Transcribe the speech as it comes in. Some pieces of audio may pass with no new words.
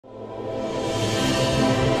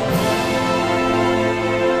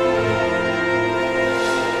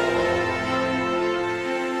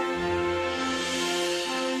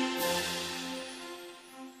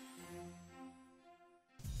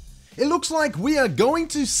Looks like we are going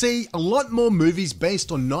to see a lot more movies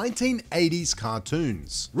based on 1980s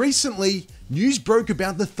cartoons. Recently, news broke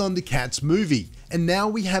about the Thundercats movie, and now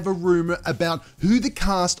we have a rumor about who the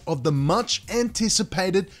cast of the much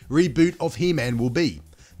anticipated reboot of He-Man will be,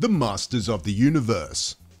 the Masters of the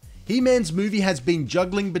Universe. He-Man's movie has been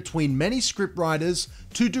juggling between many scriptwriters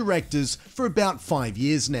to directors for about 5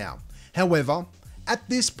 years now. However, at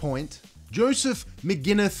this point, Joseph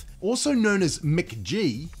McGinnis, also known as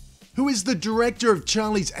McG, who is the director of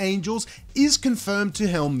Charlie's Angels, is confirmed to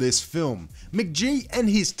helm this film. McG and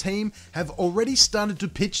his team have already started to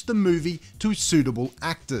pitch the movie to suitable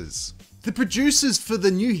actors. The producers for the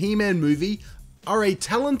new He-Man movie are a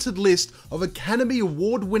talented list of Academy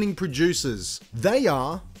Award-winning producers. They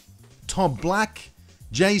are Tom Black,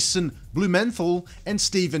 Jason Blumenthal, and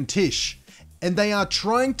Stephen Tisch. And they are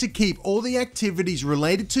trying to keep all the activities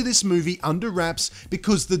related to this movie under wraps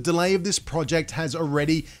because the delay of this project has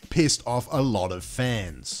already pissed off a lot of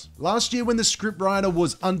fans. Last year when the scriptwriter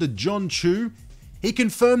was under John Chu, he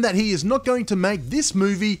confirmed that he is not going to make this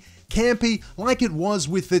movie campy like it was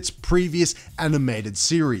with its previous animated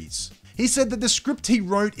series. He said that the script he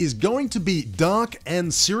wrote is going to be dark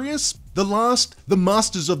and serious. The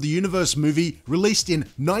Masters of the Universe movie, released in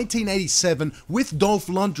 1987 with Dolph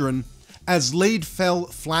Lundgren as lead, fell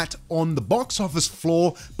flat on the box office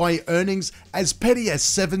floor by earnings as petty as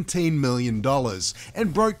 $17 million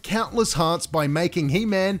and broke countless hearts by making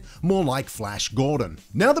He-Man more like Flash Gordon.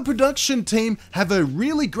 Now the production team have a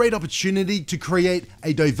really great opportunity to create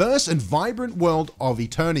a diverse and vibrant world of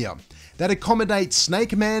Eternia that accommodates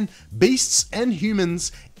Snake Man, beasts and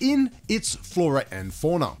humans in its flora and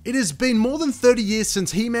fauna. It has been more than 30 years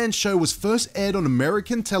since He-Man's show was first aired on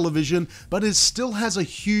American television, but it still has a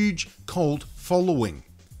huge cult following.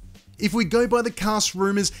 If we go by the cast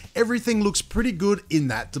rumors, everything looks pretty good in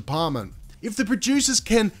that department. If the producers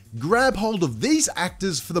can grab hold of these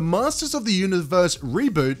actors for the Masters of the Universe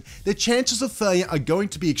reboot, the chances of failure are going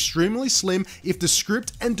to be extremely slim if the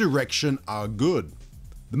script and direction are good.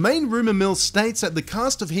 The main rumor mill states that the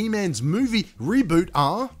cast of He-Man's movie reboot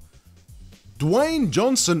are Dwayne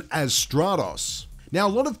Johnson as Stratos. Now,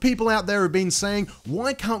 a lot of people out there have been saying,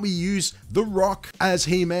 why can't we use The Rock as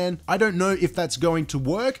He-Man? I don't know if that's going to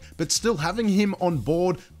work, but still having him on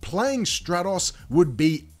board playing Stratos would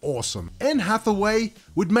be awesome. Anne Hathaway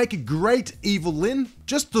would make a great Evil Lyn,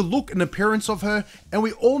 just the look and appearance of her, and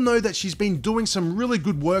we all know that she's been doing some really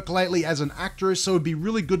good work lately as an actress, so it'd be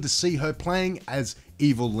really good to see her playing as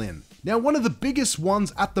Evil Lyn. Now, one of the biggest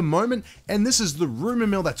ones at the moment, and this is the rumor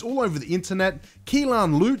mill that's all over the internet,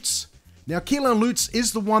 Keelan Lutz. Now, Keelan Lutz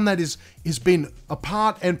is the one that has been a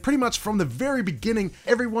part, and pretty much from the very beginning,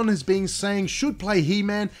 everyone has been saying should play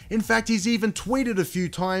He-Man. In fact, he's even tweeted a few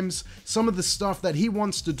times some of the stuff that he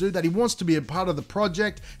wants to do, that he wants to be a part of the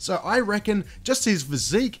project. So I reckon just his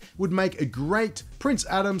physique would make a great Prince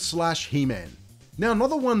Adam / He-Man. Now,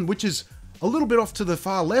 another one which is a little bit off to the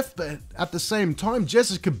far left, but at the same time,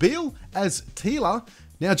 Jessica Biel as Teela.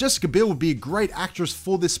 Now, Jessica Biel would be a great actress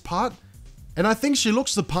for this part, and I think she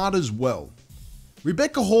looks the part as well.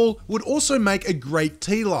 Rebecca Hall would also make a great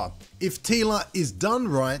Teela, if Teela is done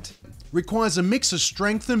right, requires a mix of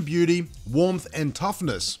strength and beauty, warmth and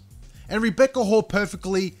toughness, and Rebecca Hall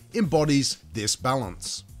perfectly embodies this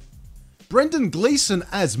balance. Brendan Gleeson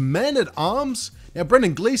as Man-at-Arms. Now,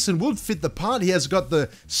 Brendan Gleeson would fit the part. He has got the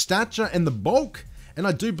stature and the bulk, and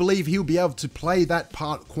I do believe he'll be able to play that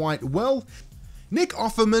part quite well. Nick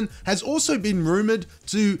Offerman has also been rumoured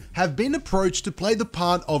to have been approached to play the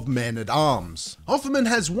part of Man-at-Arms. Offerman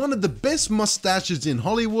has one of the best mustaches in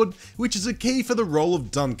Hollywood, which is a key for the role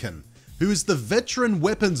of Duncan, who is the veteran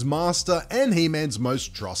weapons master and He-Man's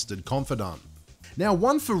most trusted confidant. Now,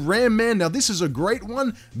 one for Ram Man. Now, this is a great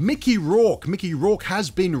one. Mickey Rourke. Mickey Rourke has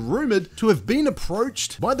been rumoured to have been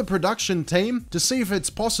approached by the production team to see if it's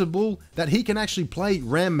possible that he can actually play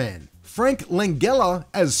Ram Man. Frank Langella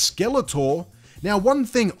as Skeletor. Now, one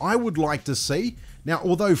thing I would like to see, now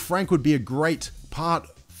although Frank would be a great part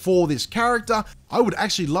for this character, I would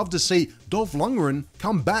actually love to see Dolph Lundgren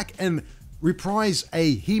come back and reprise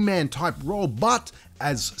a He-Man type role, but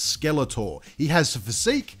as Skeletor. He has the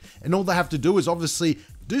physique, and all they have to do is obviously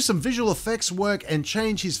do some visual effects work and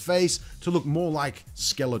change his face to look more like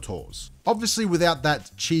Skeletor's. Obviously without that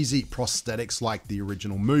cheesy prosthetics like the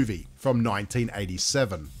original movie from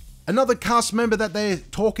 1987. Another cast member that they're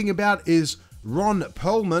talking about is Ron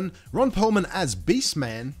Perlman. Ron Perlman as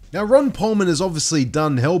Beastman. Now, Ron Perlman has obviously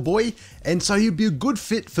done Hellboy, and so he'd be a good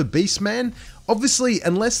fit for Beastman. Obviously,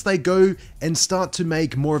 unless they go and start to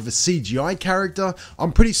make more of a CGI character,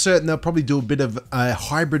 I'm pretty certain they'll probably do a bit of a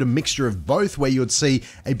hybrid, a mixture of both, where you'd see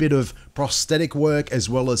a bit of prosthetic work as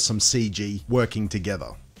well as some CG working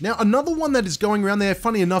together. Now, another one that is going around there,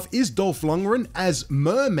 funny enough, is Dolph Lundgren as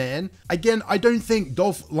Merman. Again, I don't think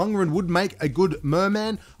Dolph Lundgren would make a good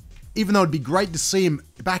Merman. Even though it'd be great to see him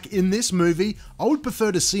back in this movie, I would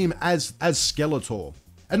prefer to see him as Skeletor.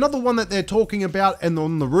 Another one that they're talking about and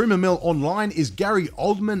on the rumor mill online is Gary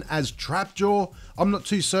Oldman as Trapjaw. I'm not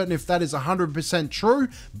too certain if that is 100% true,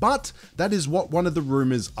 but that is what one of the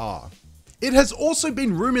rumors are. It has also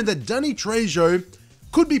been rumored that Danny Trejo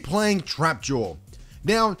could be playing Trapjaw.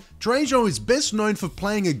 Now, Trejo is best known for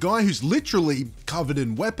playing a guy who's literally covered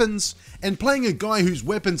in weapons, and playing a guy whose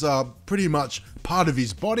weapons are pretty much part of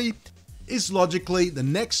his body is logically the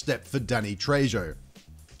next step for Danny Trejo.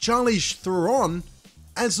 Charlize Theron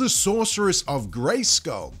as the Sorceress of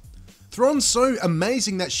Grayskull. Theron's so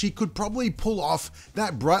amazing that she could probably pull off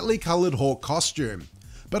that brightly coloured hawk costume,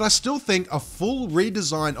 but I still think a full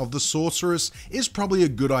redesign of the Sorceress is probably a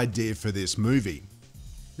good idea for this movie.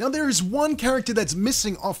 Now, there is one character that's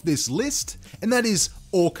missing off this list, and that is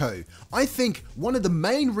Orko. I think one of the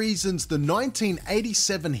main reasons the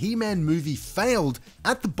 1987 He-Man movie failed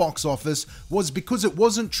at the box office was because it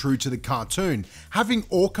wasn't true to the cartoon. Having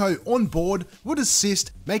Orko on board would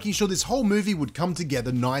assist making sure this whole movie would come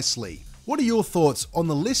together nicely. What are your thoughts on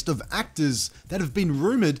the list of actors that have been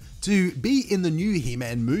rumored to be in the new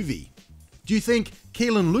He-Man movie? Do you think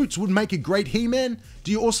Keelan Lutz would make a great He-Man?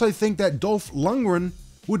 Do you also think that Dolph Lundgren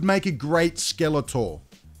would make a great Skeletor?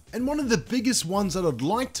 And one of the biggest ones that I'd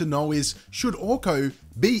like to know is, should Orko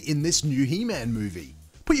be in this new He-Man movie?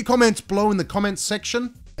 Put your comments below in the comments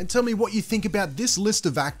section and tell me what you think about this list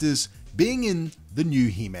of actors being in the new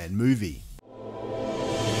He-Man movie.